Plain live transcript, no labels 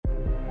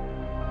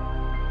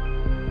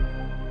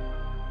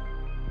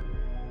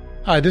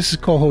Hi, this is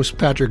co-host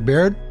Patrick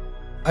Baird.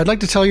 I'd like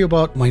to tell you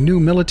about my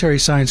new military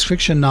science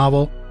fiction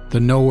novel,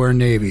 The Nowhere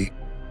Navy.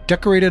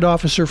 Decorated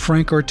Officer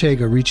Frank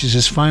Ortega reaches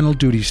his final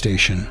duty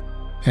station,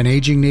 an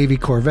aging Navy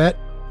corvette,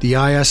 the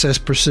ISS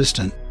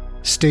Persistent,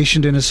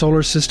 stationed in a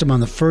solar system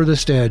on the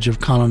furthest edge of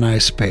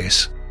colonized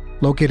space.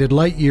 Located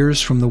light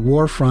years from the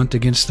war front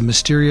against the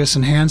mysterious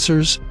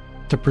enhancers,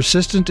 the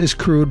Persistent is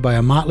crewed by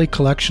a motley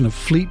collection of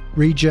fleet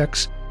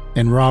rejects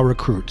and raw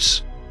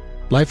recruits.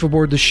 Life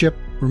aboard the ship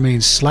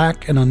remains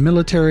slack and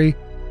unmilitary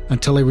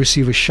until they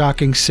receive a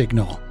shocking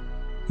signal.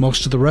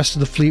 Most of the rest of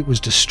the fleet was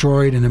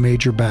destroyed in a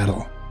major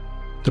battle.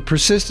 The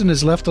Persistent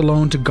is left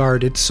alone to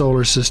guard its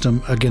solar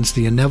system against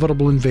the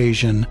inevitable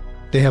invasion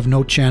they have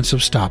no chance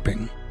of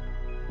stopping.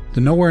 The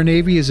Nowhere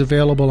Navy is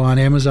available on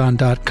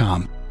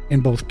Amazon.com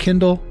in both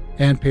Kindle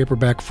and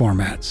paperback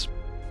formats.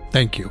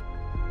 Thank you.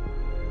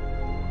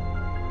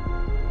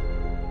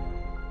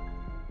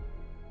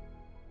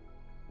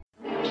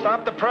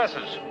 Stop the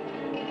presses.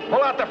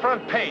 Pull out the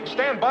front page.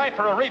 Stand by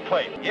for a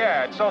replay.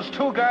 Yeah, it's those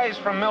two guys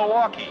from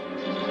Milwaukee.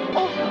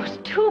 Oh, those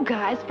two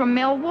guys from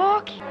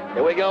Milwaukee.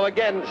 Here we go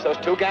again. It's those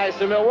two guys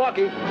from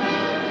Milwaukee.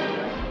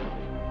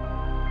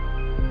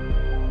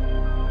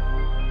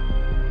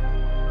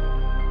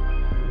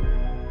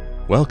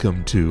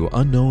 Welcome to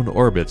Unknown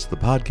Orbits, the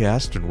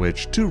podcast in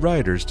which two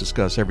writers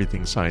discuss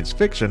everything science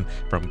fiction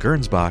from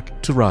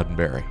Gernsbach to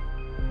Roddenberry.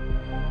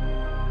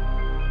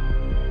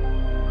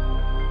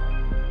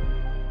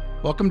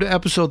 Welcome to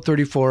episode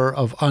 34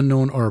 of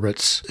Unknown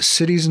Orbits,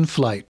 Cities in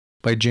Flight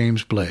by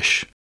James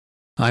Blish.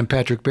 I'm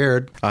Patrick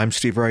Baird. I'm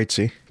Steve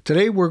Wrightsey.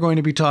 Today we're going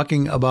to be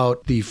talking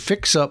about the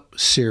Fix Up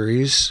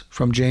series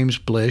from James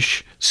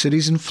Blish,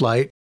 Cities in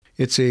Flight.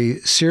 It's a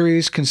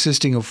series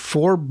consisting of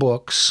 4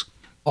 books,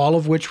 all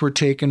of which were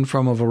taken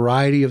from a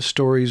variety of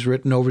stories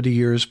written over the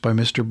years by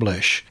Mr.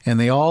 Blish. And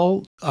they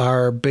all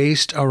are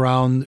based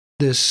around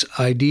this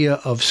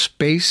idea of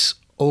space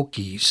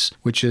Okies,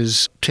 which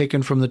is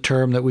taken from the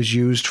term that was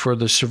used for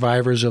the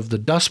survivors of the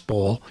Dust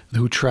Bowl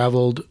who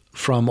traveled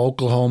from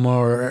Oklahoma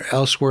or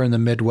elsewhere in the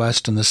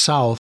Midwest and the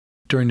South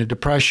during the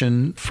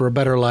Depression for a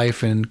better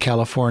life in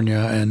California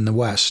and the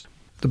West.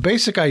 The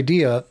basic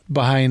idea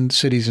behind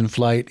Cities in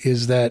Flight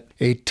is that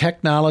a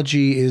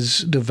technology is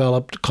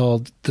developed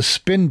called the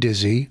spin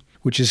dizzy,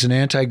 which is an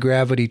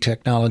anti-gravity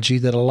technology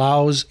that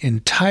allows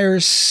entire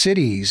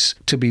cities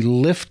to be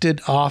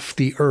lifted off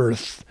the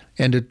Earth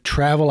and to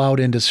travel out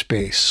into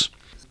space.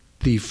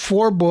 The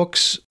 4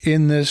 books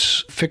in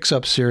this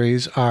Fix-Up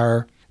series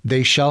are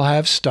They Shall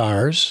Have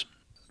Stars.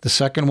 The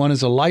second one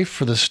is A Life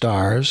for the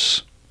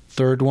Stars.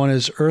 Third one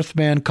is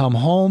Earthman Come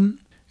Home.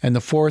 And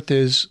the fourth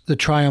is The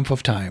Triumph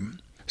of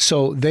Time.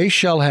 So They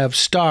Shall Have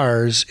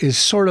Stars is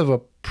sort of a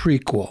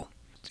prequel.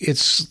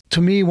 It's,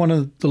 to me, one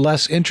of the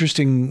less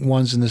interesting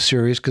ones in the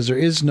series because there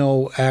is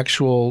no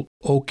actual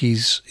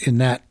Okies in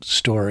that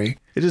story.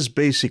 It is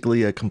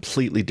basically a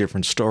completely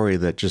different story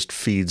that just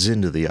feeds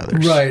into the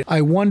others. Right.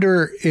 I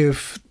wonder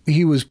if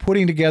he was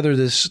putting together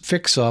this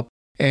fix-up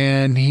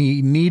and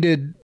he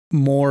needed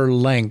more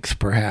length,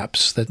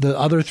 perhaps, that the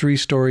other 3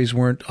 stories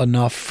weren't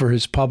enough for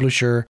his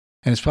publisher.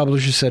 And his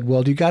publisher said,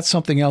 well, you got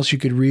something else you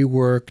could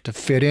rework to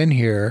fit in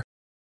here.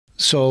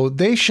 So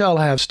They Shall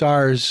Have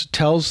Stars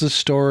tells the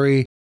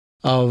story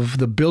of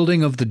the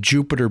building of the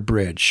Jupiter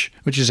Bridge,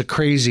 which is a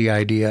crazy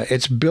idea.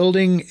 It's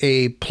building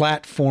a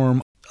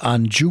platform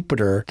on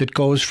Jupiter that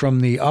goes from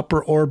the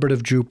upper orbit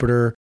of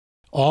Jupiter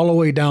all the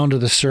way down to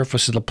the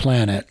surface of the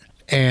planet.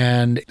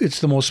 And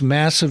it's the most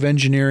massive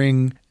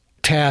engineering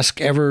task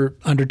ever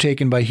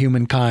undertaken by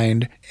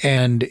humankind,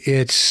 and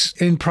it's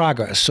in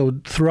progress. So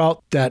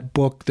throughout that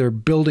book, they're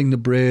building the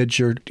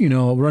bridge or,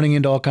 running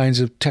into all kinds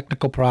of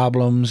technical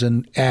problems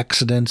and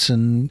accidents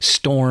and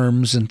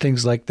storms and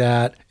things like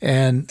that.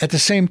 And at the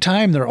same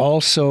time, they're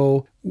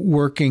also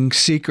working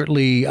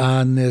secretly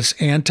on this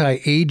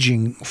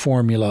anti-aging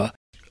formula.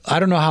 I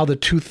don't know how the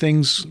two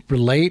things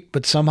relate,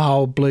 but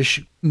somehow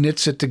Blish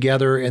knits it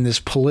together in this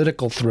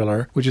political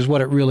thriller, which is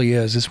what it really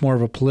is. It's more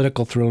of a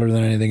political thriller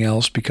than anything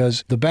else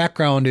because the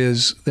background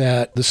is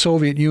that the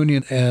Soviet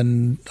Union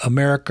and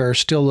America are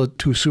still the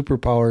 2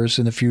 superpowers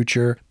in the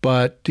future,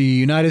 but the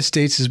United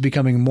States is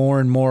becoming more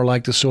and more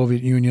like the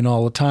Soviet Union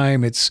all the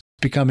time. It's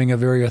becoming a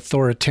very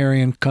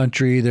authoritarian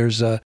country.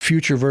 There's a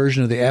future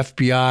version of the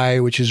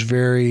FBI, which is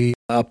very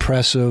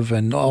oppressive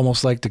and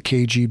almost like the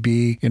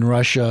KGB in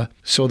Russia.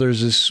 So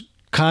there's this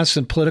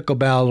constant political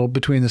battle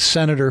between the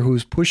senator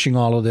who's pushing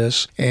all of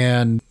this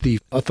and the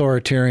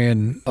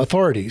authoritarian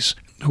authorities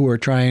who are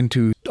trying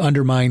to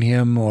undermine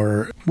him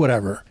or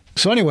whatever.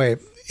 So anyway,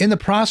 in the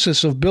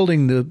process of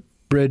building the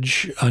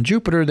bridge on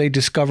Jupiter, they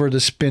discover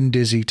the spin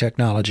dizzy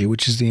technology,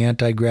 which is the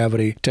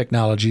anti-gravity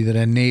technology that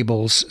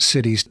enables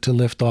cities to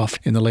lift off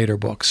in the later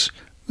books.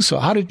 So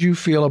how did you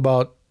feel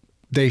about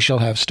They Shall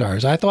Have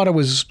Stars? I thought it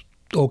was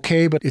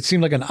okay, but it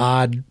seemed like an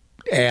odd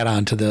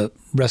add-on to the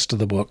rest of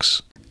the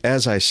books.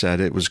 As I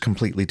said, it was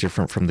completely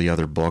different from the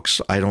other books.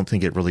 I don't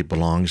think it really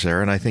belongs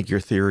there, and I think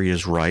your theory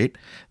is right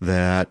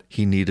that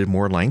he needed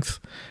more length,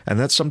 and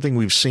that's something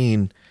we've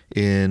seen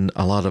in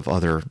a lot of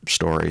other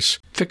stories.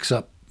 Fix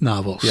Up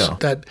novels. Yeah.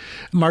 That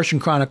Martian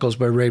Chronicles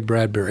by Ray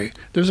Bradbury.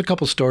 There's a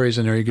couple stories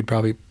in there you could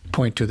probably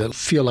point to that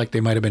feel like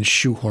they might have been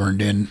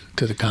shoehorned in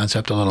to the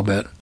concept a little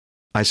bit.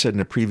 I said in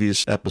a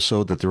previous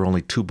episode that there were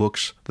only 2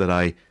 books that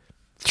I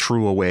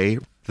threw away.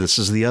 This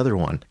is the other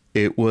one.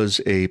 It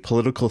was a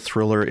political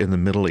thriller in the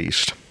Middle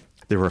East.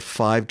 There were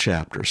 5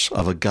 chapters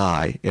of a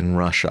guy in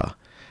Russia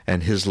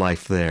and his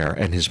life there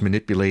and his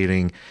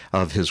manipulating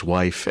of his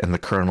wife and the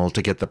colonel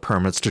to get the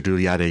permits to do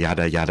yada,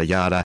 yada, yada,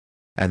 yada.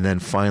 And then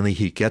finally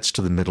he gets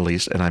to the Middle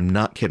East, and I'm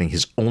not kidding.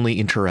 His only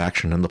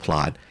interaction in the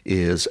plot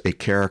is a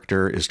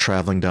character is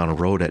traveling down a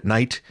road at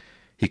night.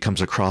 He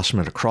comes across him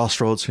at a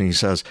crossroads and he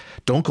says,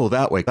 "Don't go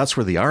that way. That's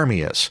where the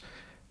army is."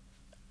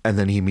 And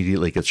then he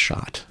immediately gets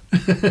shot.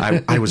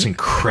 I was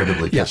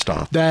incredibly pissed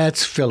off.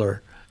 That's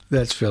filler.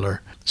 That's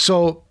filler.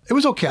 So it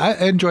was okay. I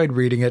enjoyed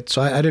reading it,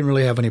 so I didn't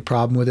really have any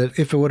problem with it.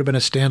 If it would have been a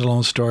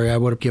standalone story, I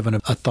would have given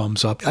it a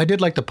thumbs up. I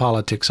did like the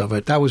politics of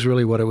it. That was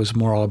really what it was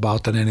more all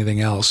about than anything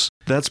else.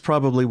 That's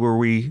probably where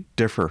we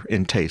differ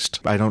in taste.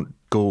 I don't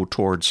go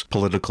towards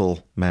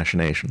political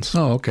machinations.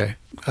 Oh, okay.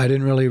 I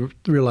didn't really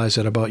realize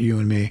that about you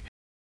and me.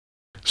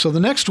 So the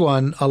next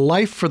one, A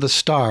Life for the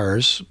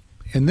Stars.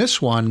 In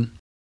this one,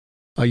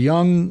 a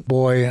young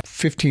boy,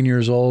 15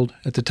 years old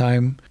at the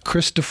time,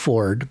 Chris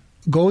DeFord,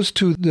 goes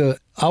to the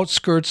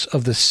outskirts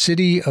of the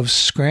city of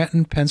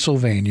Scranton,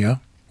 Pennsylvania,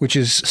 which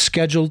is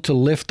scheduled to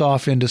lift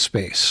off into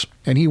space.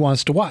 And he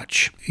wants to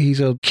watch. He's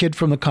a kid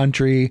from the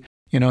country.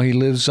 You know, he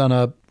lives on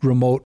a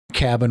remote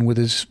cabin with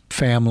his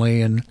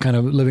family and kind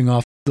of living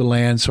off the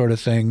land sort of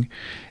thing.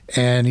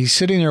 And he's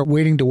sitting there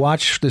waiting to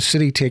watch the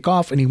city take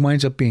off, and he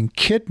winds up being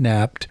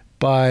kidnapped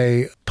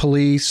by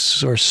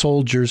police or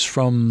soldiers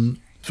from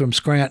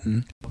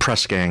Scranton.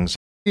 Press gangs.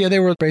 Yeah, they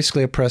were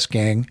basically a press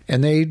gang,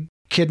 and they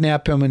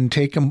kidnap him and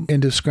take him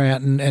into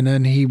Scranton, and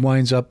then he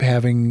winds up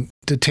having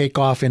to take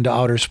off into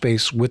outer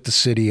space with the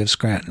city of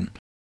Scranton.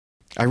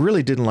 I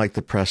really didn't like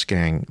the press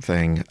gang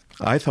thing.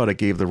 I thought it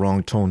gave the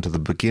wrong tone to the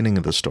beginning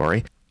of the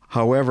story.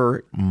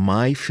 However,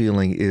 my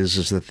feeling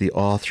is that the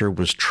author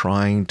was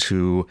trying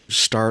to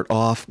start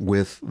off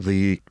with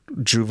the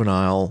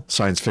juvenile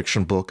science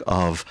fiction book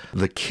of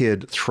the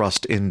kid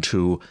thrust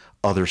into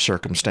other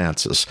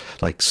circumstances,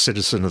 like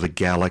Citizen of the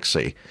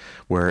Galaxy,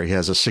 where he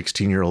has a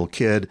 16-year-old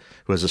kid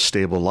who has a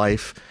stable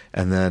life,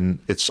 and then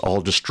it's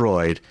all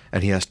destroyed,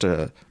 and he has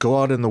to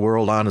go out in the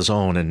world on his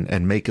own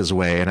and make his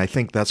way. And I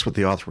think that's what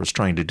the author was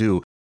trying to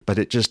do, but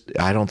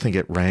I don't think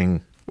it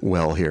rang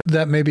well here.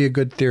 That may be a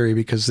good theory,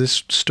 because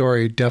this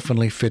story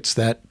definitely fits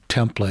that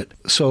template.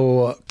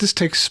 So this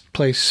takes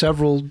place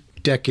several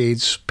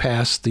decades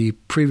past the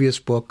previous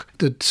book.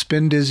 The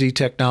spin dizzy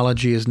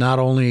technology is not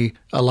only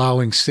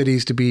allowing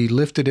cities to be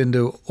lifted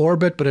into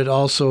orbit, but it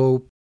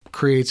also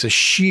creates a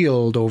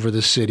shield over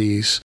the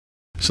cities.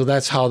 So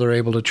that's how they're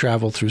able to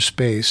travel through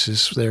space,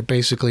 is they're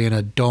basically in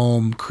a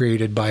dome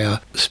created by a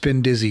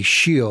spin dizzy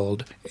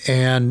shield.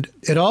 And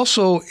it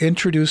also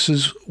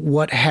introduces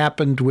what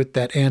happened with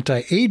that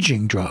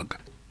anti-aging drug.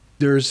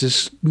 There's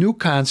this new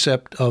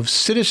concept of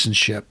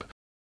citizenship,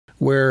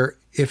 where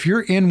if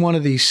you're in one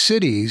of these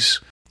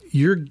cities,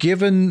 you're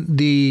given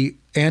the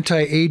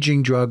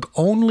anti-aging drug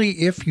only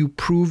if you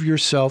prove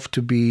yourself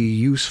to be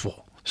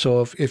useful.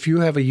 So if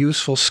you have a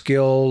useful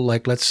skill,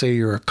 like let's say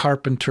you're a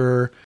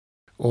carpenter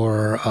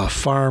or a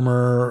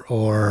farmer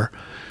or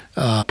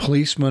a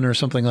policeman or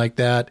something like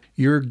that,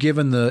 you're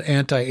given the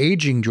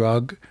anti-aging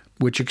drug,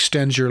 which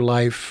extends your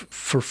life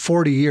for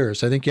 40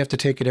 years. I think you have to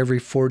take it every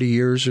 40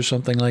 years or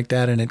something like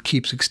that, and it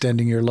keeps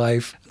extending your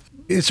life.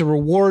 It's a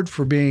reward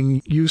for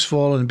being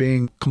useful and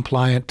being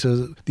compliant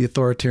to the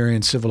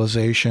authoritarian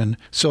civilization.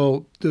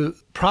 So the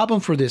problem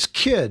for this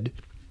kid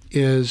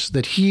is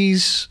that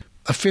he's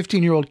a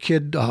 15-year-old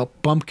kid, a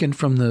bumpkin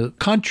from the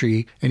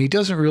country, and he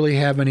doesn't really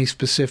have any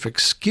specific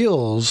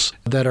skills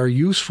that are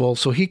useful,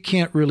 so he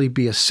can't really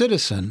be a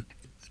citizen.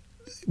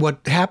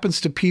 What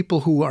happens to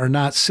people who are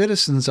not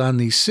citizens on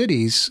these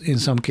cities, in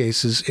some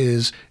cases,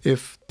 is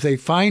if they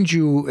find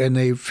you and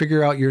they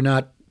figure out you're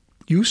not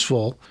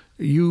useful,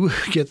 you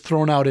get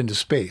thrown out into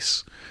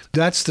space.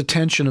 That's the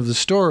tension of the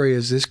story,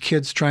 is this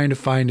kid's trying to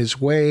find his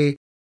way,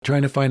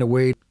 trying to find a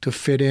way to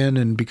fit in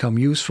and become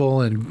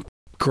useful and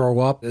grow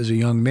up as a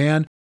young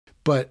man.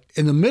 But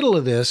in the middle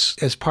of this,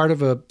 as part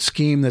of a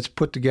scheme that's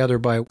put together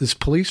by this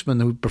policeman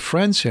who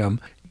befriends him,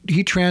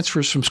 he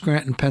transfers from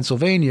Scranton,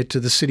 Pennsylvania to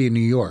the city of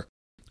New York,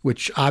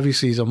 which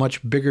obviously is a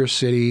much bigger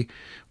city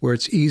where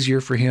it's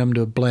easier for him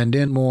to blend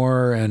in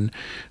more and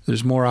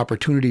there's more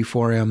opportunity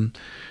for him.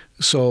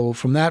 So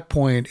from that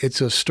point,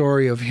 it's a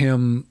story of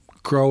him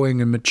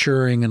growing and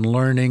maturing and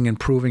learning and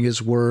proving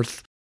his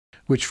worth,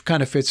 which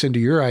kind of fits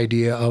into your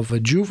idea of a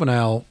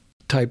juvenile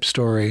type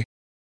story.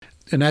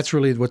 And that's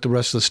really what the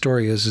rest of the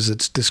story is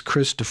it's this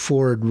Chris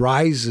DeFord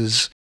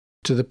rises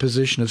to the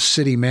position of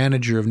city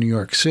manager of New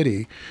York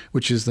City,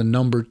 which is the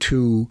number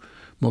 2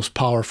 most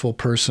powerful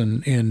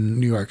person in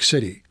New York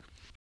City.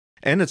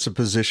 And it's a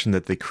position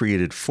that they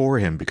created for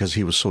him because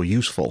he was so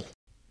useful.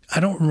 I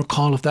don't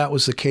recall if that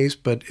was the case,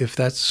 but if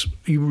that's,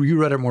 you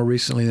read it more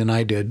recently than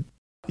I did.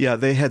 Yeah,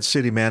 they had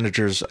city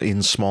managers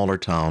in smaller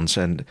towns,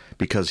 and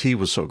because he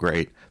was so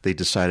great, they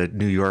decided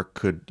New York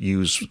could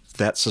use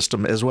that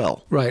system as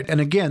well. Right.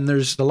 And again,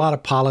 there's a lot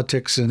of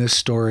politics in this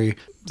story.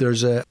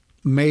 There's a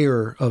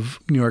mayor of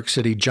New York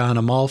City, John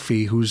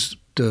Amalfi, who's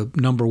the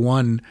number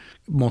one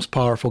most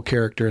powerful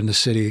character in the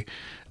city,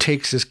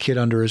 takes this kid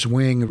under his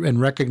wing and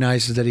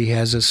recognizes that he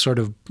has this sort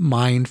of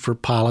mind for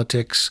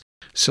politics.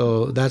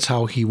 So that's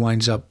how he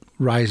winds up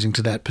rising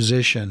to that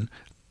position.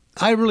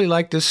 I really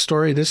like this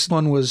story. This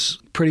one was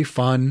pretty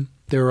fun.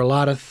 There were a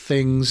lot of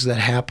things that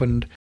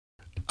happened.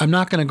 I'm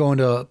not going to go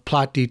into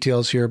plot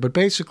details here, but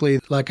basically,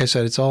 like I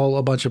said, it's all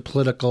a bunch of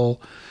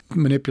political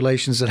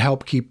manipulations that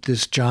help keep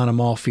this John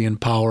Amalfi in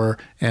power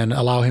and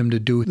allow him to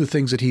do the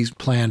things that he's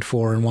planned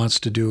for and wants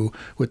to do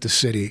with the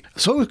city.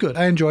 So it was good.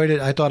 I enjoyed it.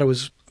 I thought it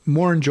was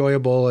more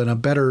enjoyable and a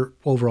better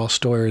overall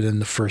story than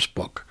the first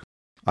book.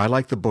 I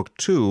like the book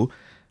too.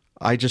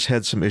 I just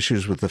had some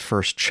issues with the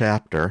first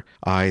chapter.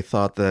 I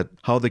thought that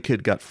how the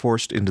kid got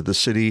forced into the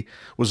city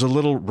was a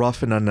little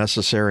rough and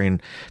unnecessary,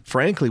 and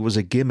frankly was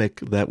a gimmick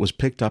that was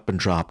picked up and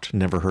dropped,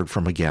 never heard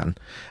from again.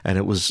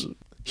 And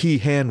he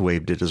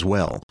hand-waved it as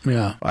well.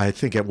 Yeah. I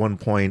think at one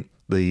point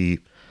the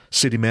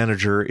city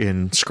manager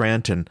in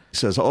Scranton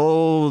says,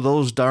 "Oh,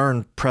 those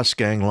darn press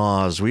gang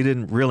laws, we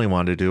didn't really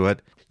want to do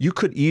it." You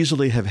could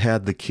easily have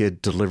had the kid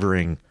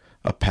delivering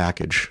a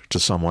package to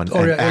someone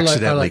and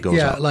accidentally goes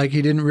out. Like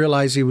he didn't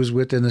realize he was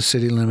within the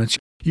city limits.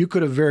 You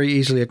could have very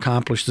easily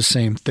accomplished the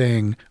same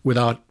thing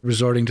without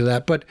resorting to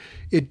that. But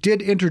it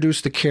did introduce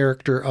the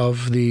character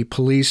of the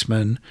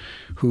policeman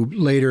who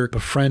later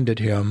befriended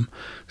him.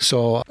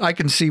 So I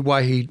can see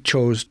why he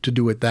chose to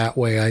do it that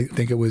way. I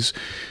think it was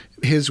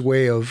his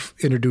way of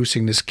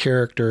introducing this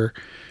character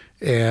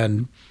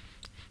and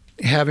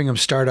having him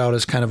start out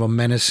as kind of a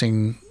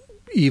menacing,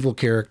 evil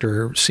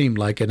character seemed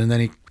like it. And then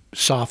he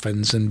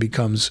softens and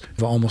becomes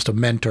almost a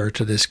mentor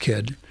to this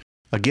kid.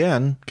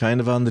 Again, kind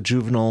of on the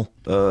juvenile...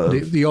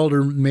 The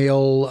older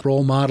male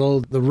role model,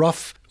 the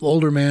rough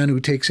older man who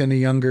takes in a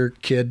younger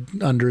kid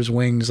under his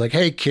wings, like,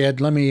 "Hey, kid,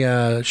 let me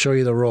show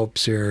you the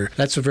ropes here."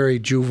 That's a very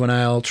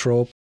juvenile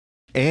trope.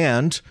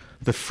 And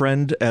the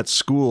friend at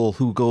school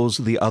who goes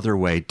the other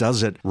way,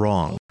 does it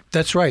wrong.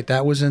 That's right.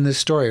 That was in this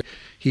story.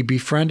 He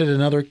befriended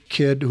another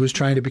kid who was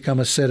trying to become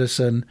a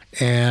citizen,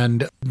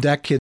 and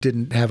that kid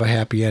didn't have a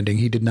happy ending.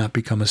 He did not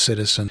become a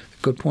citizen.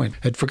 Good point.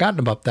 I'd forgotten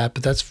about that,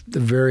 but that's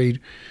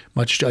very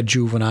much a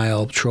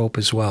juvenile trope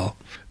as well.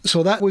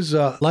 So that was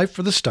Life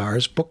for the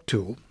Stars, Book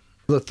 2.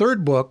 The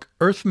third book,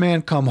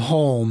 Earthman Come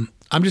Home,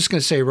 I'm just going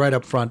to say right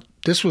up front,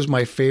 this was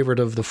my favorite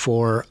of the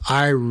four.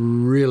 I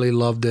really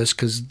love this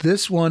because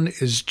this one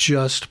is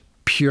just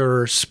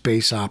pure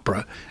space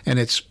opera, and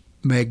it's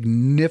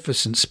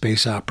magnificent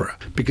space opera,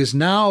 because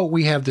now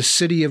we have the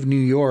city of New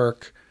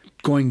York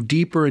going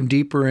deeper and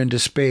deeper into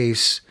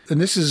space,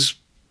 and this is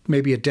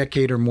maybe a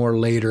decade or more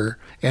later,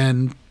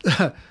 and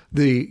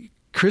the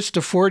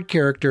Krista Ford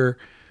character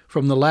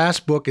from the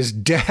last book is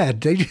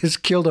dead. They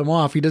just killed him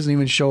off. He doesn't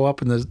even show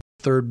up in the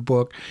third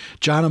book.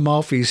 John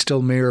Amalfi is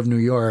still mayor of New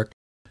York.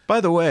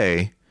 By the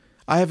way,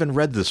 I haven't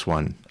read this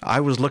one. I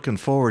was looking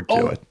forward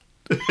to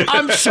it.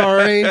 I'm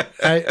sorry.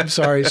 I'm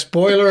sorry.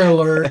 Spoiler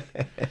alert.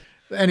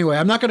 Anyway,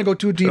 I'm not going to go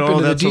too deep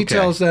into the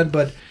details then,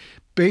 but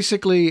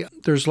basically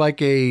there's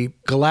like a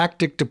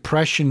galactic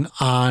depression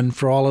on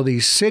for all of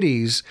these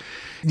cities.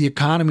 The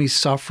economy's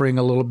suffering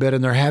a little bit,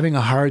 and they're having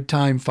a hard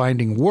time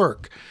finding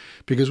work,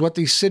 because what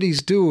these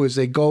cities do is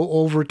they go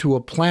over to a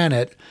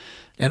planet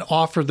and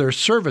offer their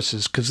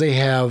services, because they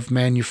have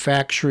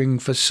manufacturing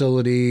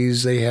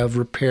facilities, they have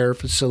repair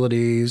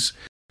facilities.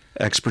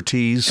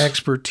 Expertise,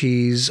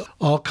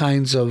 all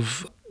kinds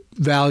of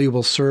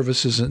valuable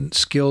services and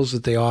skills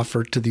that they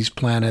offer to these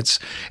planets.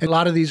 And a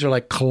lot of these are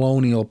like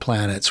colonial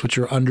planets, which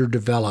are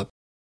underdeveloped.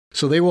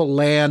 So they will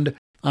land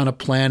on a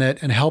planet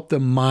and help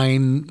them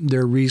mine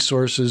their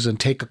resources and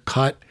take a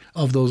cut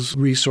of those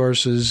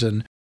resources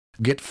and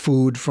get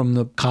food from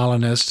the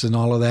colonists and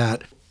all of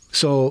that.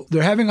 So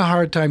they're having a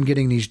hard time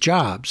getting these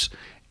jobs.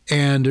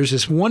 And there's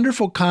this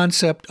wonderful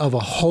concept of a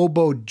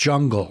hobo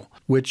jungle,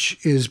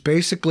 which is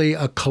basically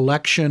a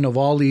collection of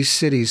all these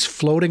cities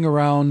floating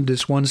around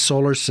this one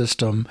solar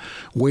system,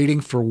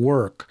 waiting for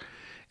work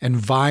and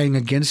vying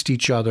against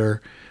each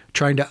other,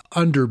 trying to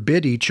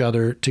underbid each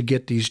other to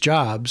get these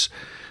jobs.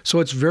 So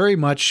it's very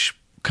much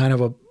kind of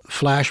a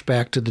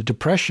flashback to the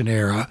Depression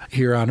era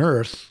here on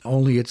Earth,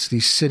 only it's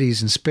these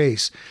cities in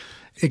space.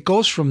 It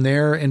goes from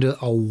there into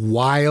a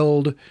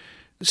wild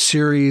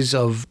series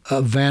of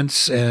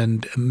events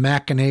and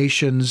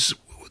machinations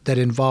that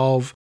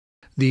involve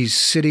these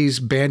cities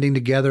banding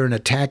together and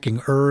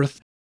attacking Earth,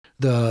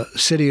 the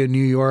city of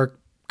New York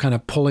kind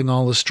of pulling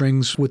all the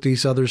strings with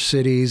these other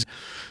cities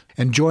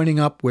and joining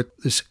up with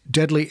this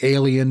deadly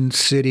alien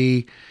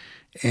city.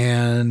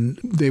 And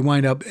they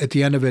wind up at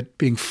the end of it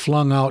being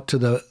flung out to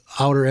the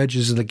outer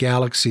edges of the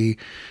galaxy,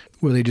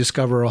 where they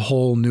discover a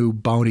whole new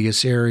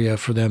bounteous area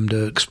for them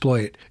to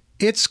exploit.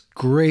 It's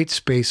great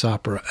space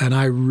opera, and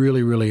I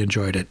really, really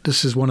enjoyed it.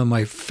 This is one of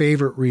my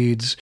favorite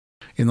reads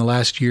in the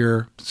last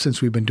year,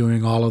 since we've been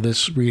doing all of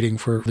this reading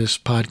for this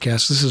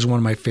podcast, this is one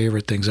of my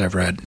favorite things I've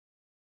read.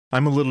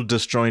 I'm a little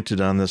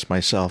disjointed on this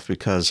myself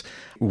because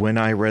when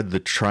I read The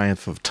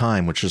Triumph of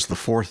Time, which is the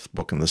fourth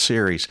book in the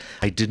series,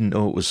 I didn't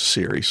know it was a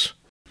series.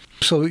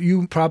 So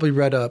you probably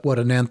read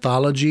an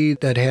anthology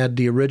that had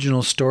the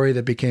original story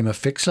that became a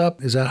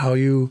fix-up? Is that how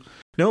you...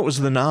 No, it was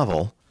the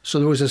novel. So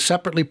there was a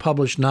separately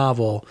published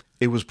novel.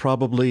 It was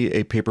probably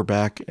a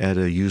paperback at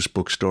a used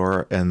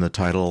bookstore, and the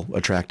title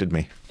attracted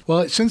me.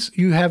 Well, since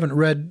you haven't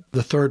read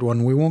the third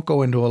one, we won't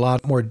go into a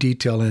lot more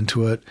detail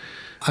into it.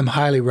 I'm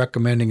highly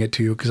recommending it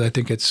to you because I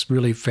think it's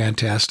really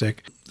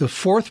fantastic. The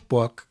fourth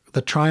book,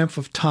 The Triumph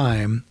of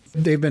Time,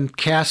 they've been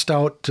cast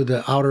out to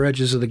the outer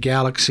edges of the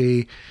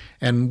galaxy,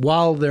 and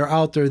while they're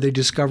out there, they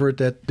discovered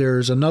that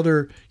there's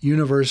another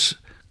universe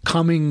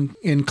coming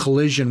in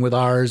collision with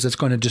ours that's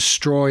going to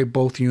destroy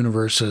both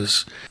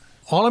universes.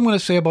 All I'm going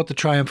to say about The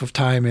Triumph of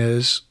Time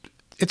is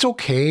it's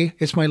okay.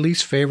 It's my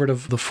least favorite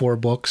of the four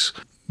books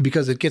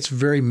because it gets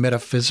very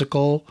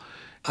metaphysical.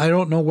 I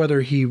don't know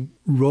whether he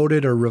wrote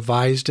it or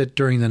revised it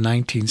during the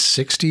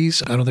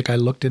 1960s. I don't think I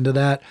looked into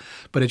that,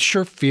 but it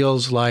sure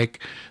feels like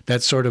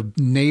that sort of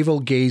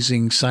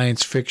navel-gazing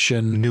science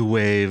fiction new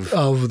wave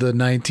of the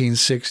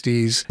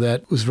 1960s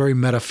that was very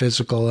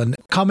metaphysical. And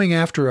coming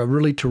after a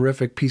really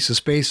terrific piece of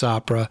space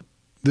opera,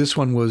 this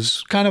one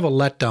was kind of a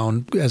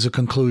letdown as a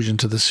conclusion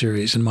to the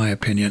series, in my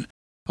opinion.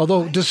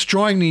 Although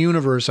destroying the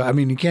universe, I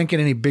mean, you can't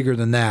get any bigger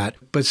than that.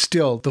 But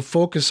still, the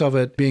focus of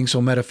it being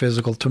so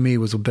metaphysical to me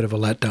was a bit of a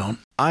letdown.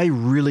 I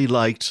really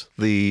liked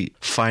the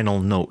final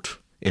note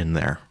in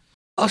there.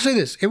 I'll say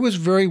this. It was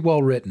very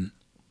well written.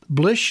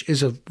 Blish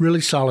is a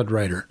really solid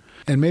writer.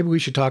 And maybe we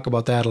should talk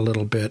about that a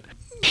little bit.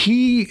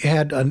 He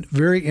had a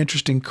very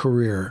interesting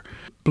career.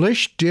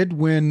 Blish did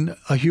win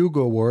a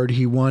Hugo Award.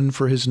 He won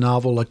for his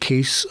novel A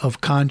Case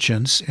of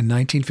Conscience in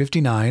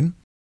 1959,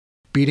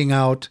 beating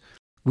out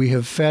We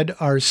Have Fed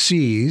Our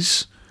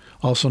Seas,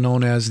 also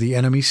known as The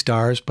Enemy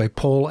Stars by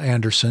Poul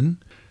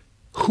Anderson,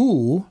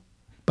 Who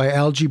by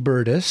Algie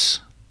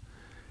Burtis,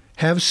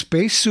 Have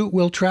Spacesuit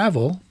Will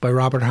Travel by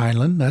Robert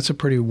Heinlein. That's a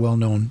pretty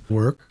well-known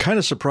work. Kind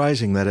of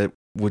surprising that it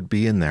would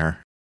be in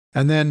there.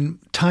 And then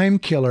Time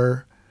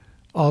Killer,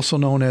 also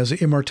known as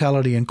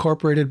Immortality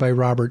Incorporated by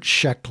Robert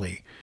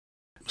Sheckley.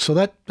 So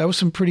that was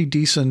some pretty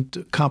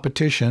decent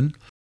competition.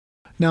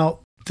 Now,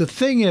 the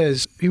thing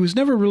is, he was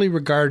never really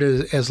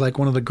regarded as like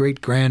one of the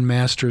great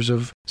grandmasters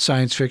of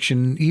science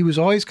fiction. He was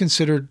always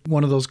considered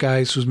one of those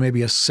guys who's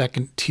maybe a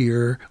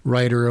second-tier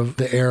writer of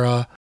the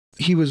era.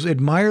 He was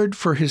admired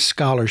for his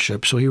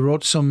scholarship, so he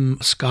wrote some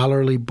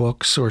scholarly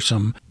books or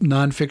some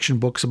nonfiction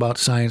books about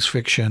science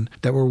fiction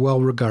that were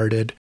well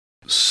regarded.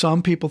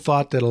 Some people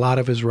thought that a lot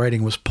of his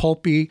writing was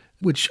pulpy,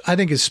 which I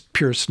think is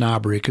pure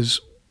snobbery because,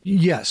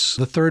 yes,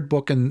 the third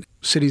book in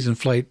Cities in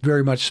Flight,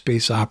 very much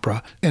space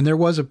opera. And there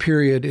was a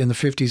period in the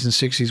 50s and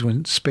 60s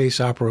when space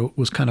opera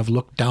was kind of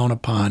looked down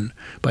upon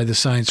by the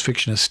science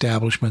fiction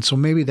establishment. So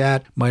maybe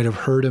that might have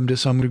hurt him to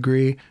some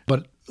degree.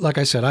 But like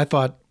I said, I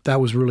thought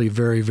that was really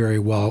very, very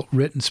well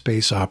written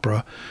space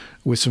opera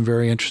with some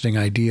very interesting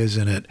ideas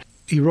in it.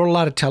 He wrote a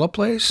lot of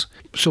teleplays.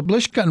 So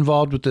Blish got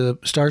involved with the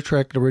Star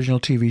Trek original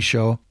TV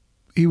show.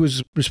 He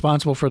was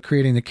responsible for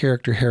creating the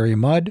character Harry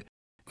Mudd.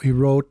 He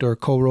wrote or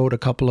co-wrote a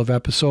couple of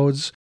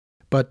episodes.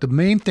 But the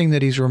main thing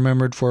that he's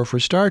remembered for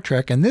Star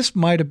Trek, and this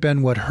might have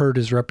been what hurt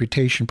his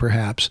reputation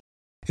perhaps,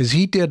 is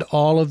he did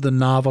all of the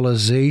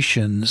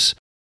novelizations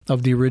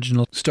of the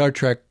original Star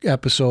Trek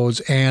episodes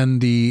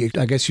and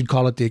I guess you'd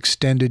call it the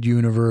extended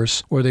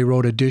universe, where they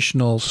wrote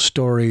additional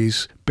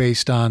stories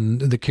based on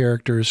the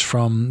characters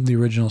from the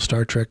original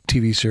Star Trek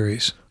TV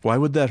series. Why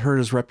would that hurt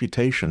his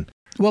reputation?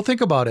 Well,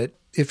 think about it.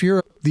 If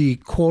you're the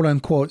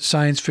quote-unquote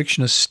science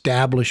fiction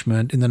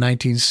establishment in the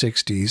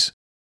 1960s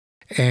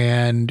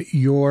and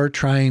you're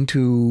trying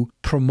to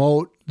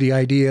promote the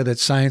idea that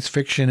science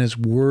fiction is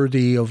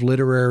worthy of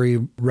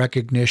literary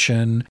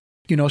recognition,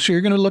 so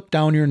you're going to look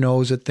down your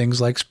nose at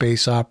things like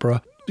space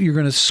opera. You're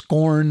going to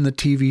scorn the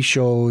TV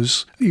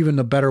shows, even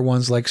the better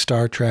ones like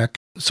Star Trek.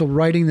 So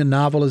writing the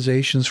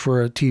novelizations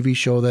for a TV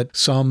show that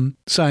some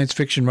science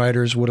fiction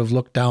writers would have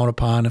looked down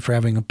upon for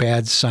having a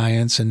bad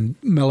science and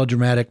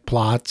melodramatic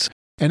plots.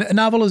 And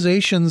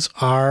novelizations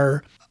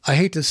are, I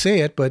hate to say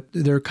it, but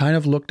they're kind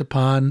of looked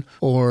upon,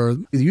 or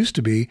it used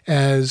to be,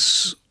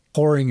 as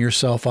whoring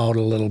yourself out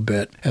a little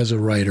bit as a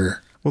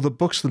writer. Well, the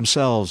books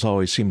themselves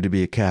always seem to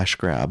be a cash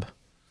grab.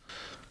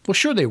 Well,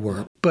 sure they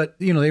were, but,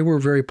 they were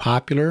very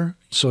popular,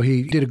 so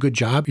he did a good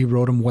job. He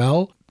wrote them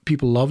well.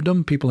 People loved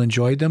them. People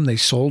enjoyed them. They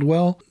sold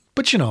well.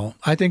 But,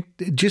 I think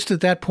just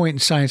at that point in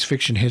science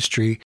fiction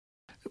history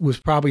was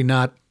probably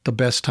not the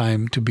best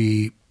time to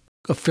be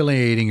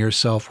affiliating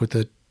yourself with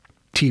a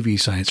TV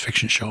science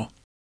fiction show.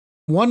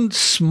 One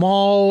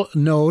small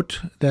note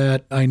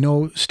that I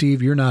know,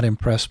 Steve, you're not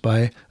impressed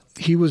by.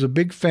 He was a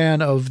big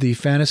fan of the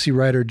fantasy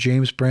writer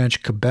James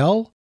Branch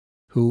Cabell,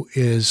 who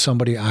is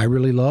somebody I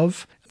really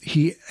love.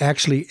 He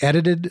actually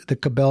edited the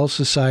Cabell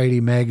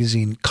Society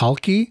magazine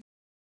Kalki,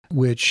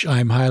 which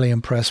I'm highly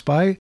impressed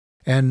by.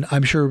 And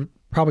I'm sure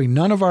Probably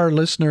none of our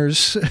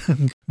listeners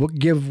will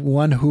give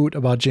one hoot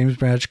about James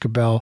Branch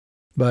Cabell,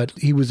 but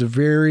he was a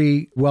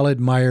very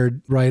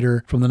well-admired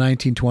writer from the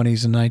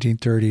 1920s and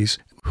 1930s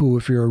who,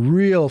 if you're a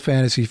real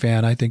fantasy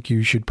fan, I think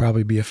you should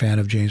probably be a fan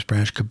of James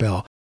Branch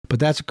Cabell. But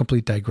that's a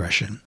complete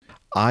digression.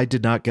 I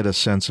did not get a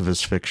sense of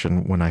his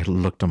fiction when I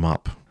looked him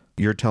up.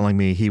 You're telling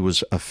me he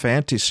was a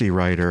fantasy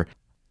writer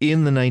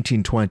in the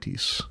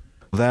 1920s.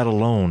 That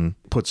alone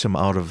puts him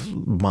out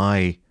of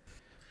my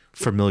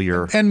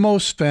familiar... And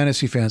most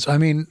fantasy fans. I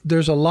mean,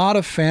 there's a lot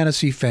of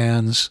fantasy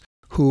fans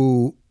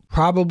who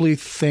probably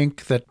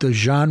think that the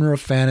genre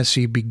of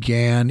fantasy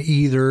began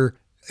either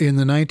in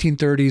the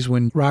 1930s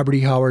when Robert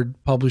E. Howard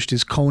published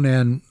his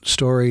Conan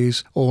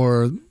stories,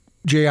 or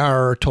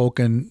J.R.R.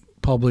 Tolkien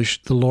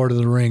published The Lord of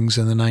the Rings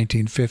in the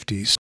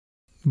 1950s.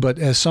 But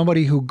as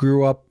somebody who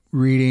grew up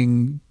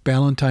reading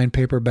Ballantine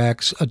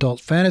Paperback's adult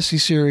fantasy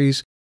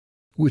series,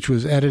 which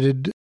was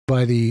edited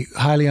by the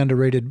highly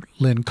underrated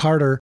Lynn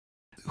Carter,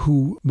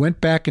 who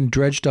went back and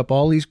dredged up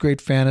all these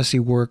great fantasy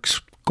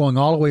works going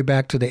all the way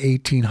back to the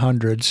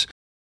 1800s.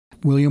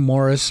 William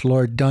Morris,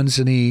 Lord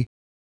Dunsany,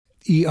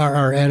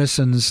 E.R.R.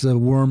 Edison's The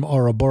Worm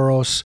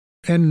Ouroboros,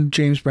 and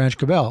James Branch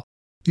Cabell.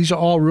 These are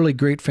all really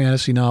great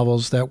fantasy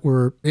novels that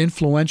were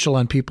influential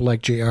on people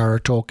like J.R.R.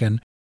 Tolkien.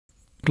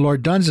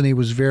 Lord Dunsany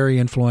was very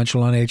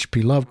influential on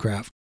H.P.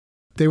 Lovecraft.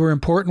 They were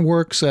important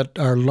works that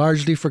are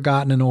largely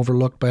forgotten and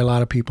overlooked by a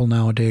lot of people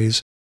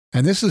nowadays.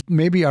 And this is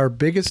maybe our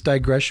biggest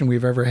digression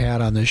we've ever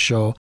had on this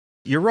show.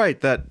 You're right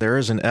that there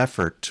is an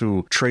effort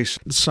to trace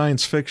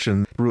science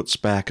fiction roots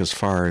back as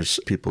far as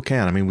people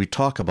can. I mean, we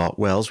talk about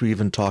Wells, we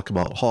even talk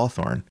about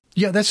Hawthorne.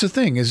 Yeah, that's the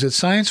thing, is that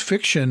science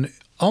fiction,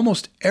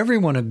 almost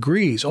everyone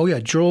agrees. Oh yeah,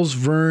 Jules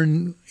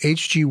Verne,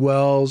 H.G.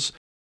 Wells,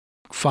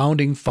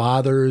 founding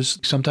fathers.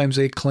 Sometimes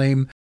they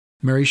claim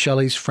Mary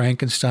Shelley's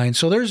Frankenstein.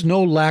 So there's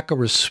no lack of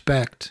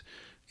respect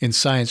in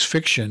science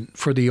fiction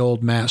for the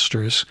old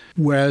masters.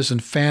 Whereas in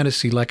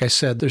fantasy, like I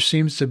said, there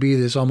seems to be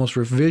this almost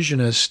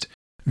revisionist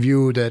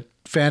view that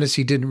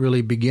fantasy didn't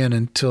really begin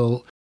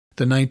until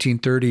the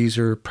 1930s,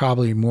 or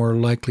probably more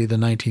likely the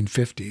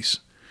 1950s.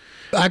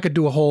 I could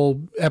do a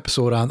whole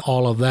episode on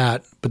all of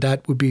that, but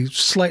that would be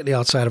slightly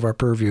outside of our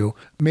purview.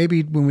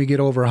 Maybe when we get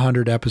over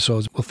 100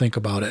 episodes, we'll think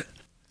about it.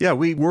 Yeah,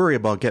 we worry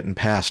about getting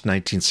past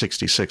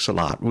 1966 a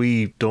lot.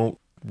 We don't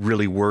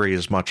really worry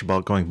as much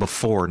about going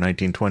before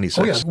 1926.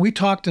 Oh, yeah. We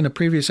talked in a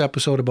previous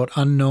episode about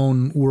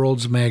Unknown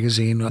Worlds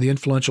magazine, the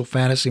influential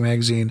fantasy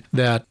magazine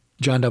that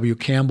John W.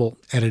 Campbell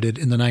edited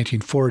in the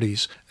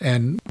 1940s,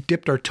 and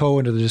dipped our toe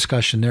into the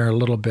discussion there a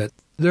little bit.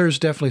 There's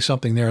definitely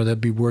something there that'd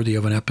be worthy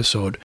of an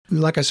episode.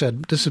 Like I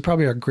said, this is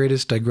probably our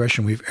greatest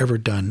digression we've ever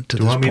done to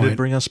this point. Do you want me to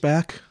bring us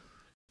back?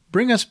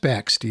 Bring us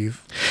back,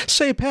 Steve.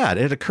 Say, Pat,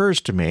 it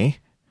occurs to me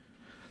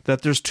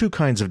that there's two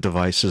kinds of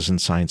devices in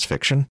science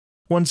fiction.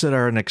 Ones that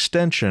are an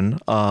extension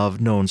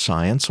of known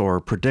science or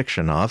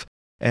prediction of,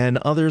 and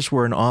others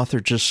where an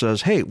author just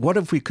says, hey, what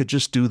if we could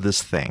just do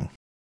this thing?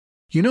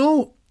 You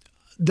know,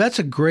 that's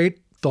a great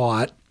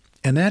thought,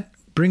 and that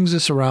brings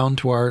us around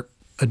to our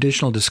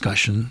additional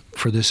discussion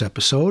for this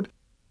episode.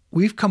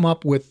 We've come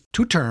up with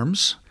two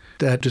terms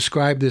that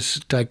describe this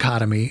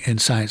dichotomy in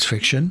science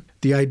fiction.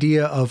 The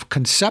idea of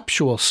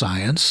conceptual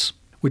science,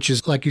 which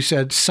is, like you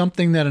said,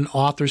 something that an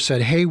author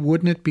said, hey,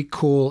 wouldn't it be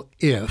cool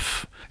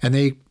if... And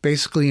they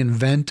basically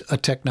invent a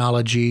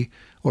technology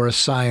or a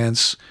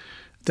science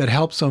that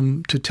helps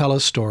them to tell a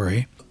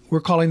story.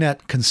 We're calling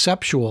that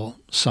conceptual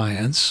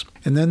science.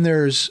 And then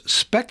there's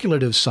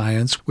speculative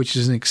science, which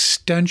is an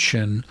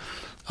extension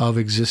of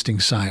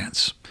existing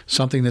science,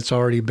 something that's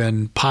already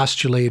been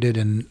postulated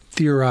and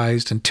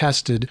theorized and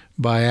tested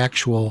by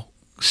actual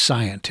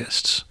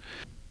scientists.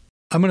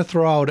 I'm going to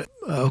throw out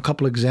a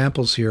couple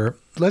examples here.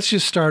 Let's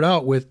just start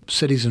out with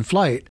Cities in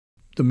Flight.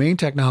 The main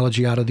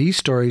technology out of these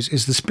stories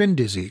is the spin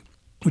dizzy,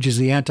 which is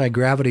the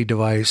anti-gravity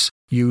device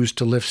used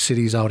to lift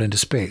cities out into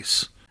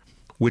space.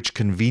 Which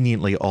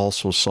conveniently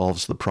also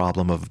solves the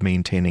problem of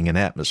maintaining an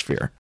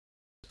atmosphere.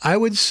 I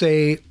would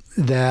say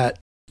that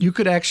you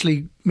could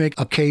actually make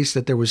a case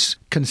that there was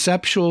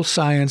conceptual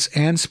science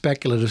and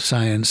speculative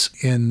science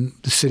in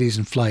the Cities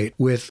in Flight,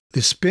 with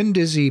the spin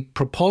dizzy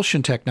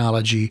propulsion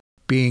technology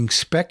being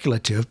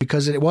speculative,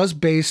 because it was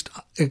based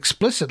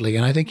explicitly,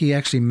 and I think he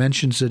actually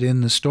mentions it in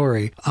the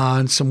story,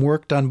 on some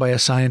work done by a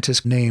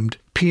scientist named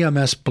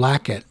P.M.S.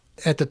 Blackett.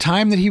 At the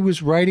time that he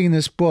was writing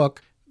this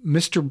book,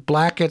 Mr.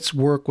 Blackett's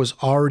work was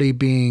already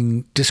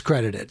being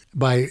discredited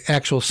by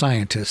actual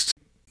scientists.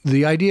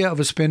 The idea of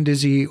a spin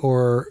dizzy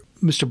or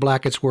Mr.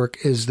 Blackett's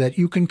work is that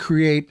you can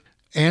create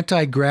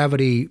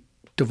anti-gravity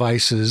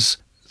devices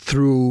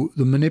through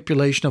the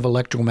manipulation of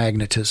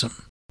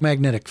electromagnetism.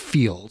 Magnetic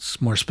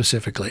fields, more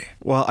specifically.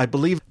 Well, I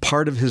believe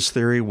part of his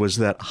theory was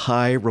that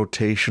high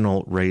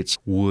rotational rates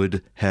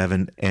would have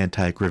an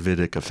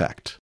anti-gravitic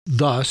effect.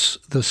 Thus,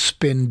 the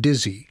spin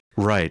dizzy.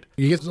 Right.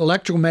 You get the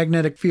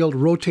electromagnetic field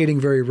rotating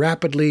very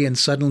rapidly, and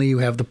suddenly you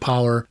have the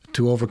power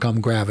to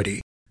overcome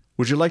gravity.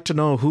 Would you like to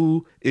know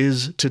who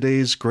is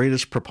today's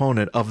greatest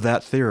proponent of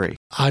that theory?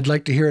 I'd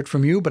like to hear it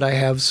from you, but I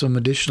have some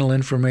additional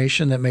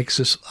information that makes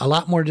this a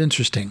lot more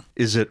interesting.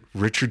 Is it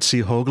Richard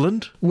C.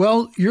 Hoagland?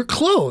 Well, you're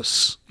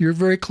close. You're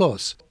very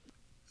close.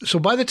 So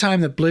by the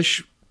time that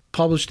Blish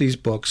published these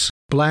books,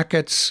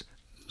 Blackett's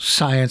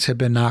science had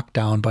been knocked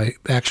down by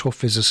actual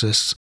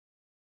physicists,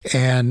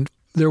 and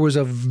there was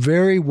a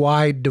very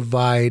wide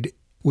divide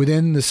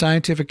within the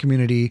scientific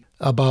community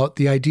about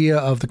the idea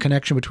of the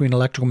connection between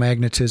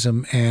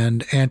electromagnetism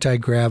and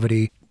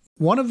anti-gravity.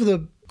 One of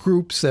the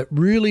groups that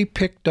really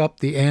picked up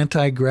the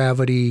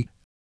anti-gravity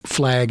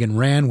flag and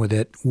ran with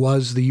it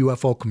was the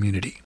UFO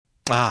community.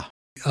 Ah.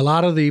 A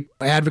lot of the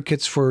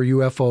advocates for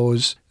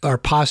UFOs are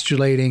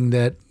postulating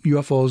that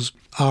UFOs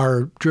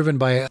are driven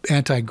by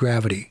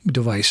anti-gravity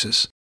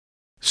devices.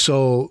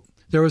 So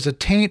there was a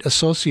taint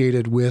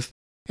associated with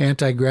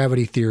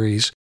anti-gravity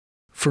theories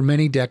for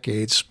many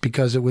decades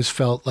because it was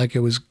felt like it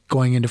was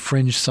going into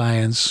fringe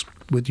science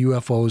with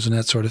UFOs and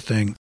that sort of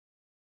thing.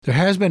 There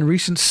has been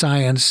recent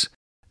science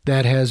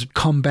that has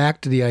come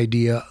back to the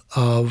idea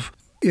of,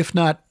 if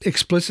not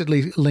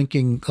explicitly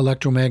linking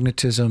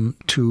electromagnetism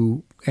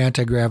to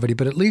anti-gravity,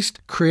 but at least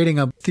creating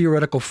a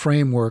theoretical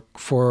framework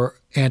for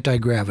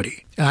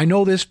anti-gravity. And I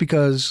know this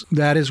because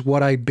that is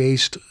what I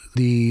based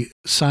the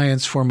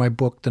science for my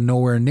book, The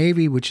Nowhere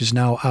Navy, which is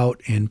now out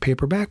in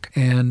paperback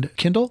and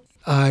Kindle.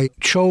 I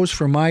chose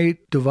for my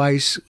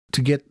device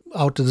to get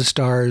out to the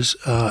stars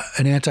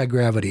an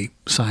anti-gravity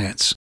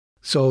science.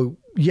 So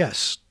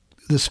yes,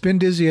 the spin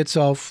dizzy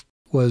itself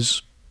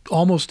was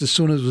almost as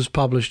soon as it was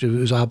published, it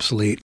was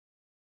obsolete.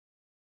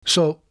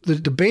 So the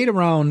debate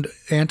around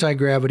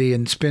anti-gravity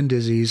and spin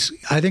dizzies,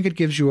 I think it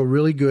gives you a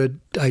really good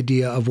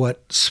idea of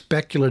what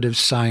speculative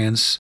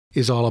science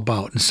is all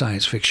about in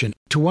science fiction.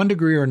 To one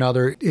degree or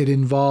another, it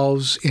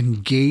involves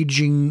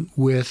engaging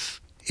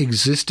with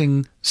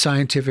existing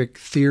scientific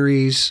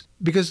theories.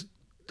 Because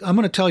I'm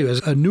going to tell you, as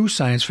a new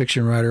science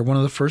fiction writer, one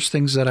of the first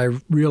things that I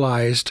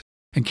realized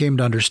and came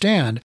to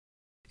understand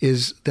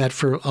is that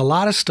for a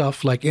lot of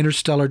stuff like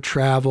interstellar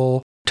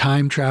travel,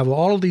 time travel,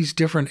 all of these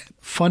different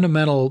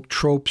fundamental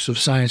tropes of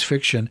science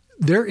fiction,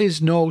 there is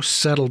no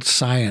settled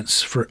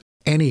science for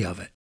any of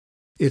it.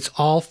 It's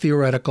all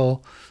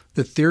theoretical.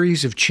 The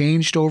theories have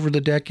changed over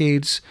the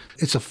decades.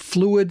 It's a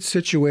fluid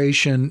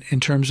situation in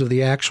terms of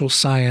the actual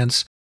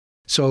science.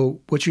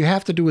 So what you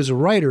have to do as a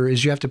writer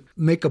is you have to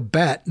make a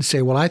bet and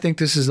say, well, I think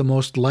this is the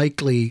most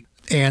likely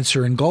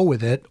answer and go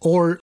with it.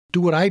 Or do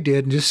what I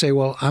did and just say,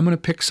 well, I'm going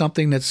to pick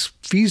something that's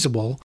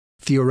feasible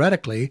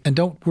theoretically, and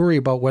don't worry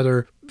about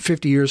whether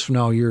 50 years from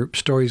now your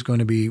story is going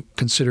to be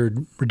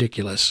considered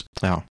ridiculous.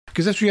 Oh.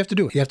 Because that's what you have to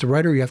do. You have to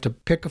write or you have to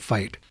pick a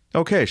fight.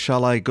 Okay,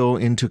 shall I go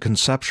into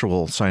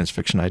conceptual science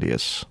fiction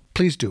ideas?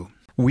 Please do.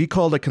 We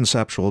called it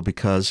conceptual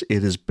because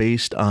it is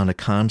based on a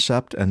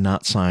concept and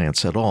not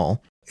science at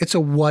all. It's a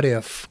what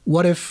if.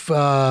 What if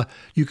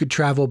you could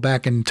travel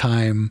back in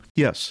time?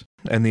 Yes.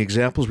 And the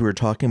examples we were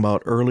talking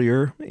about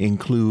earlier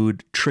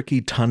include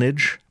Tricky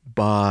Tonnage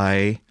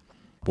by,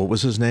 what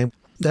was his name?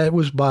 That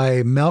was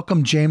by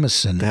Malcolm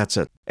Jameson. That's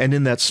it. And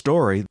in that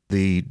story,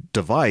 the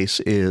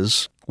device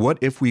is, what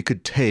if we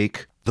could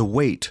take the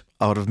weight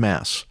out of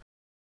mass?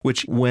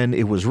 Which, when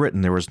it was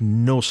written, there was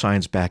no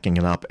science backing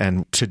it up,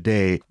 and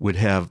today would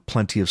have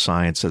plenty of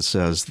science that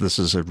says this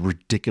is a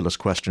ridiculous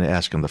question to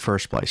ask in the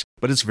first place.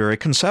 But it's very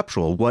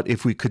conceptual. What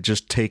if we could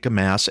just take a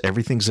mass,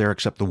 everything's there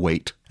except the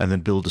weight, and then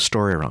build a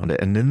story around it?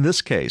 And in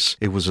this case,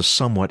 it was a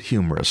somewhat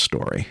humorous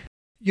story.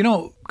 You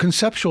know,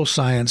 conceptual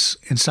science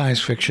in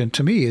science fiction,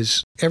 to me,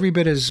 is every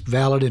bit as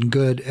valid and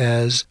good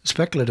as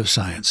speculative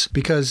science,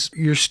 because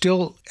you're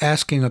still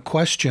asking a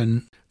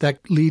question that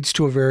leads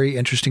to a very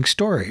interesting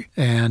story.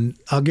 And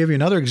I'll give you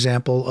another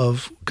example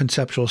of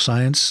conceptual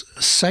science,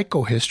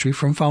 psychohistory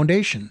from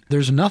Foundation.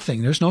 There's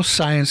no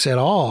science at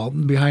all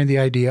behind the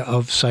idea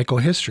of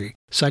psychohistory.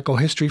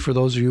 Psychohistory, for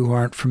those of you who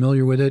aren't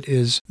familiar with it,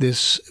 is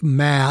this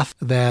math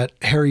that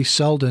Harry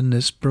Seldon,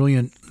 this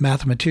brilliant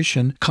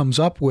mathematician, comes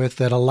up with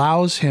that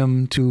allows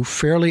him to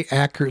fairly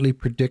accurately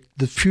predict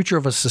the future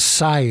of a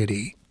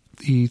society.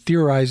 He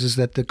theorizes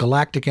that the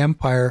galactic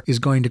empire is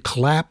going to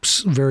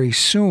collapse very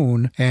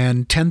soon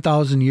and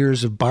 10,000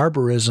 years of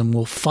barbarism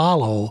will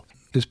follow.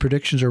 His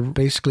predictions are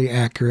basically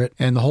accurate.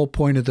 And the whole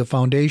point of the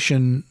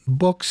Foundation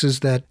books is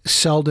that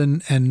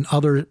Seldon and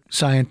other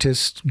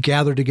scientists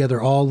gather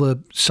together all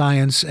the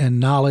science and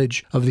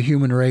knowledge of the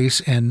human race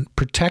and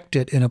protect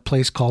it in a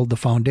place called the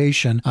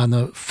Foundation on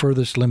the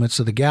furthest limits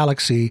of the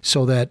galaxy,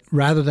 so that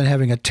rather than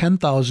having a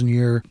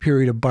 10,000-year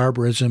period of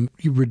barbarism,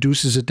 he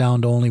reduces it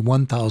down to only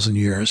 1,000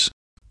 years.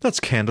 That's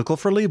Canticle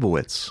for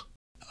Leibowitz.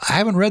 I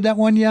haven't read that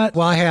one yet.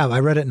 Well, I have. I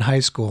read it in high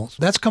school.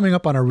 That's coming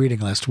up on our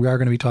reading list. We are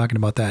going to be talking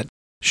about that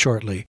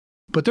shortly.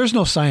 But there's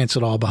no science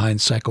at all behind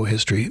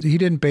psychohistory. He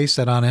didn't base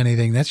that on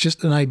anything. That's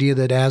just an idea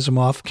that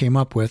Asimov came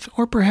up with,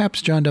 or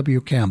perhaps John W.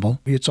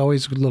 Campbell. It's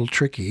always a little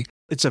tricky.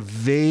 It's a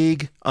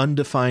vague,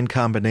 undefined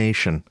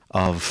combination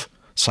of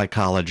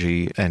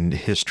psychology and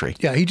history.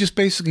 Yeah, he just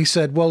basically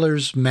said, well,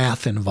 there's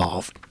math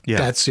involved. Yeah.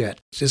 That's it.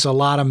 It's a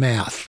lot of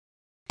math.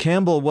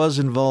 Campbell was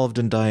involved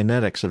in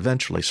Dianetics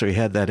eventually, so he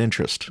had that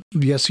interest.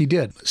 Yes, he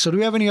did. So do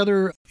we have any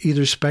other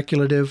either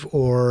speculative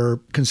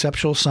or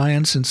conceptual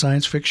science in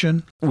science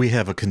fiction? We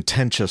have a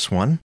contentious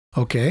one.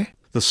 Okay.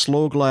 The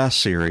Slow Glass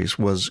series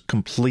was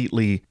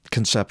completely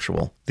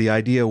conceptual. The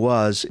idea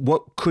was,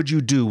 what could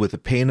you do with a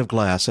pane of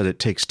glass that it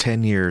takes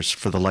 10 years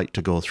for the light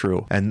to go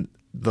through? And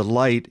the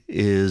light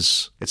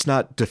it's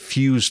not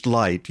diffused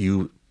light.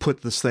 You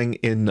put this thing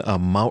in a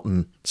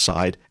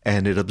mountainside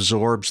and it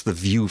absorbs the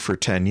view for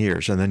 10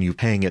 years. And then you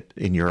hang it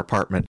in your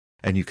apartment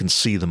and you can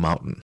see the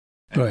mountain.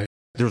 Right.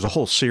 There's a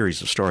whole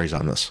series of stories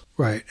on this.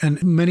 Right.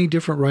 And many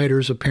different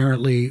writers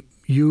apparently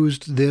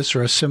used this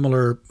or a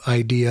similar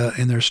idea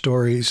in their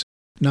stories.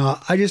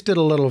 Now, I just did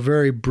a little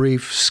very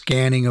brief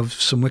scanning of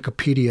some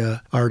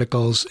Wikipedia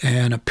articles,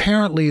 and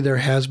apparently there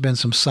has been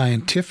some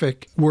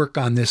scientific work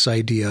on this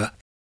idea.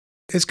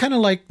 It's kind of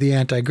like the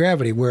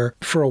anti-gravity, where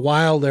for a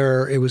while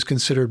there it was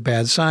considered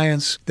bad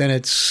science. Then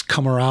it's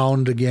come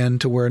around again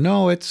to where,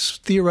 no, it's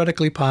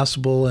theoretically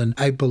possible. And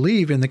I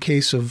believe in the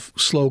case of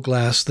slow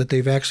glass that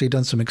they've actually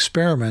done some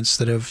experiments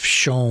that have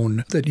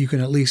shown that you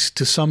can at least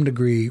to some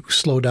degree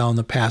slow down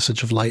the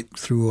passage of light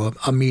through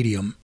a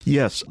medium.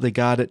 Yes, they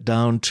got it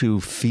down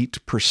to feet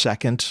per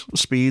second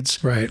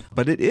speeds. Right.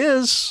 But it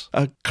is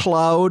a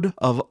cloud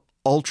of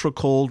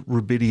ultra-cold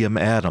rubidium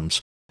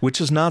atoms,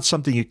 which is not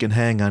something you can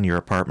hang on your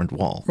apartment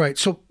wall. Right.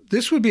 So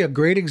this would be a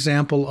great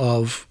example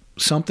of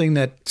something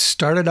that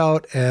started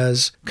out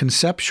as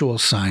conceptual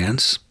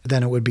science,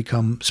 then it would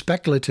become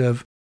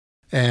speculative,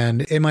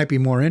 and it might be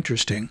more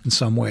interesting in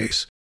some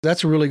ways.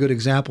 That's a really good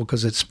example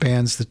because it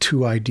spans the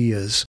two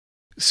ideas.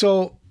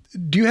 So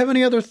do you have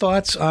any other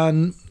thoughts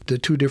on the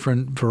two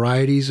different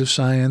varieties of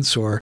science,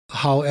 or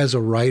how, as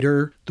a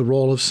writer, the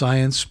role of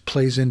science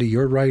plays into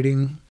your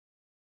writing?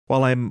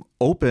 While I'm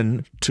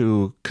open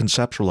to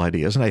conceptual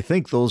ideas, and I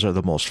think those are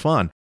the most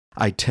fun,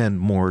 I tend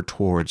more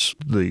towards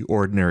the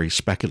ordinary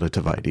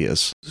speculative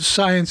ideas.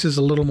 Science is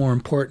a little more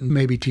important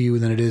maybe to you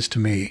than it is to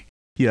me.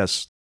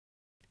 Yes.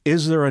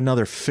 Is there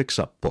another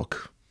fix-up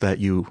book that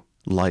you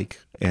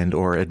like and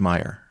or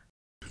admire?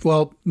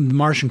 Well,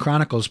 Martian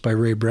Chronicles by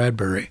Ray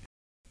Bradbury.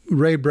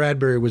 Ray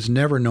Bradbury was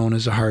never known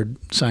as a hard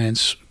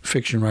science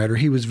fiction writer.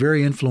 He was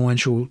very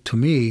influential to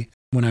me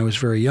when I was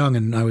very young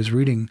and I was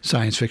reading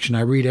science fiction. I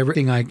read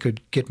everything I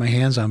could get my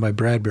hands on by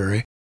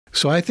Bradbury.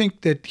 So I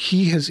think that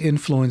he has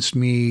influenced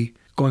me,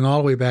 going all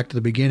the way back to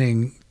the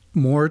beginning,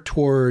 more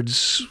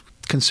towards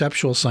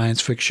conceptual science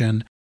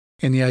fiction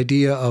and the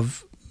idea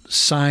of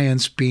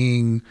science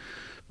being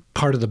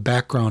part of the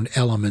background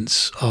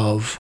elements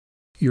of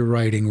your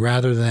writing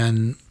rather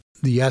than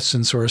the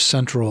essence or a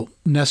central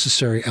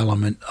necessary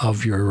element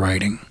of your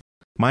writing.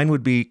 Mine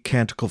would be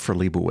Canticle for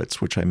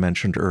Leibowitz, which I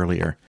mentioned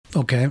earlier.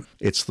 Okay.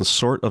 It's the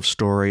sort of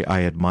story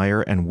I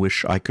admire and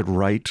wish I could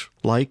write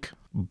like,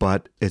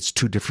 but it's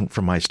too different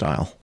from my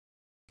style.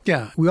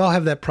 Yeah, we all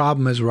have that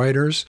problem as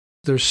writers.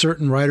 There's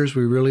certain writers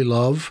we really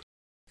love,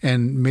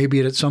 and maybe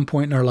at some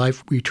point in our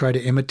life we try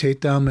to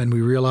imitate them and we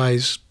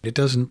realize it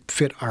doesn't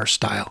fit our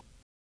style.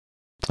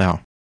 Yeah.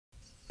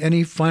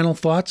 Any final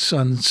thoughts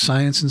on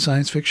science and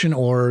science fiction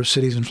or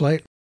Cities in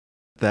Flight?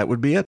 That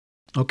would be it.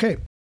 Okay.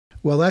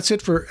 Well, that's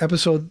it for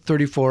episode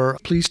 34.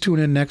 Please tune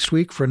in next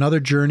week for another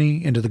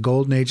journey into the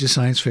golden age of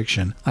science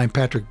fiction. I'm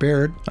Patrick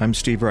Baird. I'm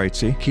Steve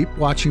Wrightsey. Keep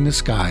watching the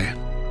sky.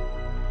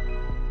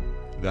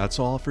 That's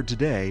all for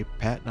today.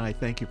 Pat and I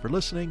thank you for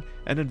listening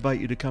and invite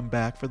you to come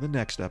back for the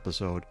next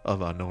episode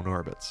of Unknown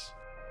Orbits.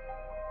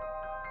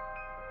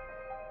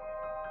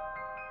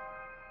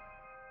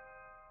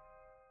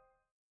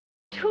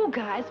 Two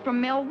guys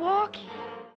from Milwaukee.